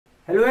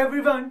Hello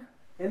everyone,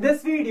 in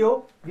this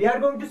video we are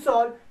going to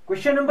solve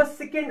question number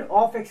 2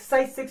 of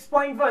exercise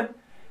 6.1.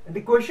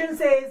 The question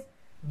says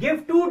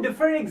give two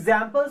different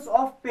examples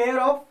of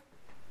pair of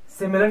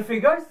similar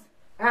figures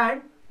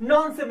and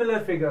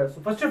non-similar figures.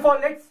 So first of all,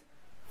 let's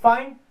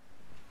find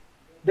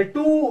the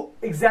two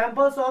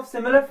examples of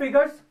similar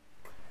figures.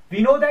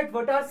 We know that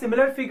what are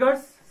similar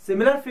figures?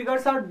 Similar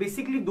figures are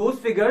basically those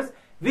figures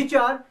which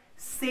are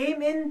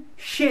same in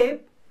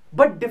shape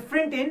but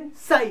different in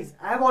size.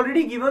 I have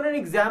already given an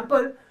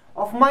example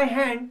of my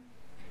hand.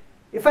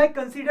 If I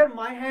consider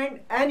my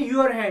hand and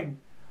your hand,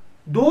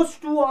 those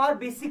two are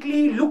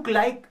basically look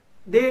like,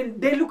 they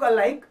look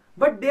alike,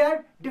 but they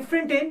are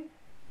different in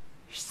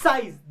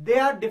size. They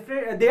are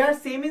different, they are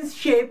same in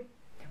shape,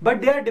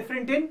 but they are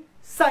different in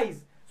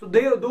size. So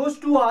those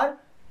two are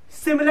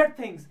similar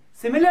things.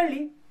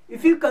 Similarly,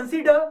 if you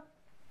consider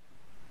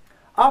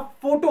a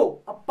photo,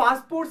 a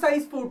passport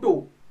size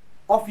photo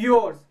of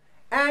yours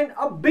and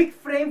a big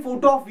frame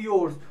photo of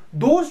yours,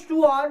 those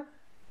two are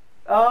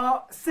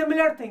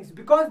similar things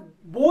because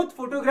both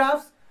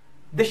photographs,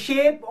 the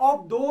shape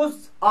of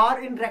those are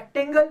in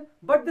rectangle,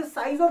 but the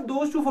size of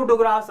those two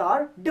photographs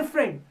are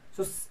different.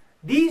 So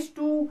these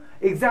two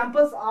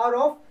examples are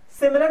of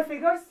similar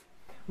figures,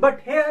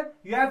 but here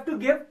you have to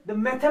give the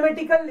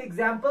mathematical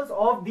examples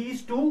of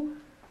these two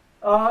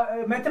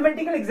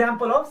mathematical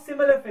example of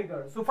similar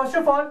figures. So first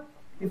of all,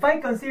 if I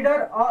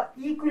consider a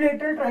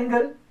equilateral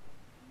triangle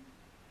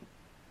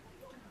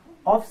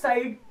of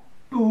side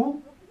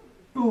 2,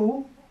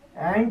 2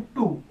 and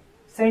 2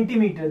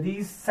 centimeter,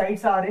 these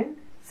sides are in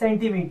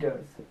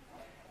centimeters,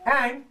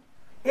 and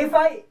if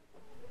I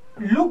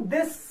look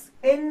this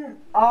in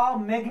a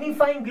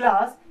magnifying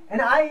glass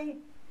and I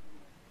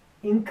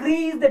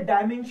increase the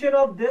dimension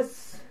of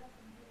this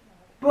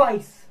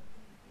twice,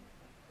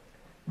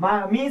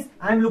 means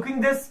I am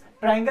looking this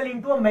triangle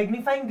into a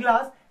magnifying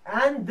glass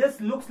and this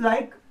looks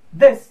like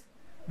this,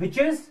 which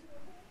is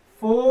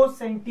 4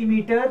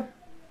 centimeter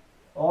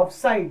of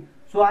side.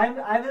 So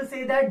I will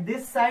say that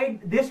this side,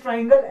 this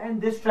triangle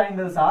and this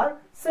triangles are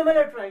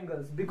similar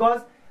triangles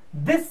because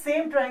this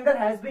same triangle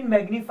has been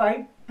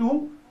magnified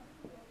to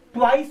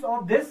twice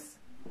of this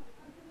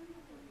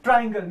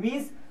triangle,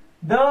 means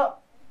the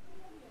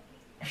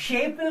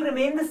shape will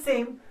remain the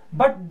same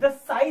but the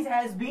size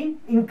has been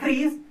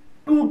increased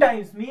 2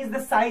 times, means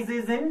the size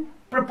is in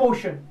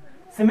proportion.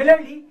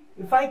 Similarly,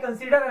 if I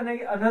consider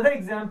another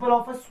example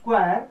of a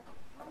square,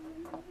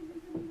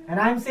 and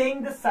I am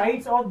saying the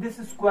sides of this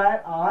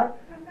square are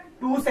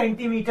 2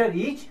 centimeter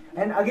each,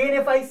 and again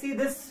if I see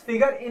this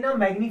figure in a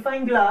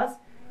magnifying glass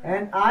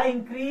and I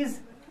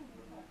increase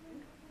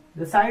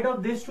the side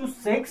of this to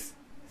 6,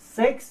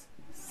 6,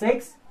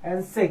 6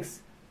 and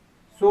 6.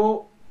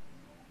 So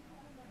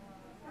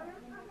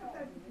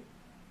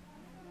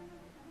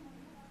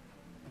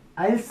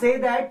I'll say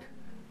that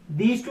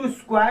these two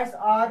squares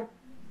are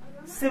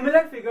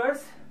similar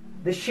figures.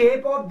 The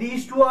shape of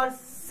these two are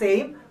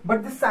same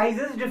but the size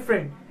is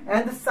different,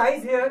 and the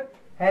size here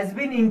has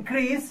been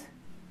increased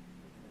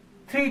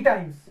 3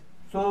 times.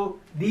 So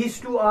these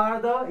two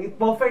are the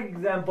perfect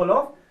example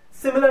of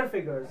similar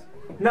figures.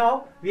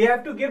 Now we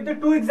have to give the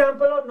 2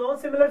 example of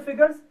non-similar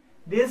figures.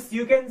 This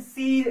you can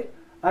see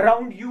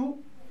around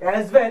you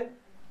as well,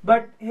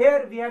 but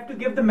here we have to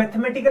give the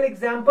mathematical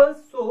examples.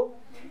 So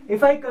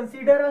if I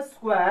consider a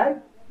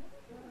square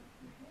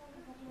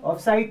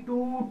of side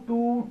 2,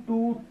 2,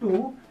 2,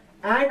 2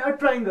 and a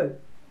triangle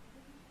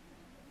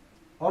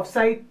of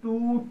side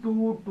 2,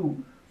 2,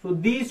 2. So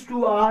these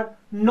two are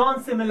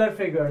non-similar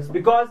figures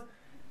because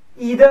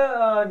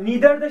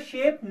neither the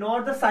shape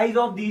nor the size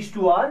of these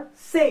two are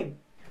same.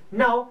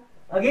 Now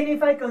again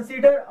if I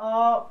consider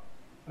a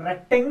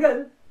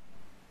rectangle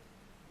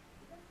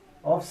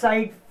of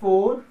side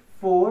 4,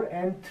 4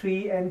 and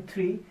 3 and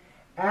 3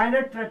 and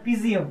a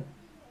trapezium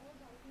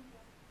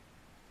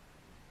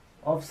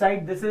of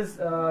side, this is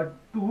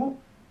 2,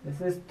 this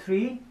is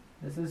 3,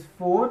 this is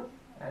 4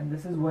 and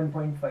this is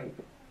 1.5.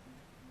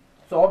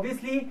 So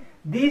obviously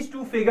these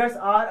two figures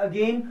are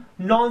again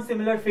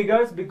non-similar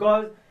figures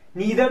because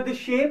neither the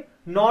shape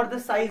nor the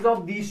size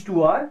of these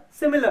two are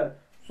similar.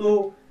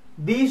 So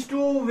these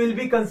two will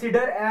be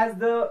considered as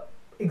the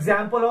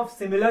example of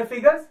similar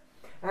figures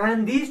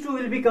and these two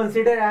will be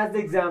considered as the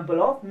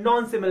example of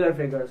non-similar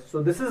figures.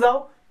 So this is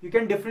how you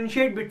can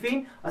differentiate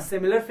between a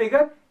similar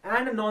figure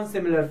and a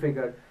non-similar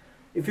figure.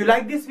 If you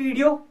like this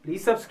video,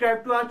 please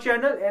subscribe to our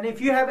channel, and if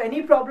you have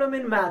any problem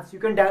in maths, you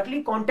can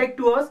directly contact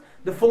to us.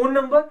 The phone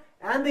number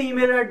and the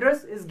email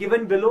address is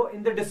given below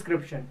in the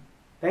description.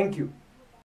 Thank you.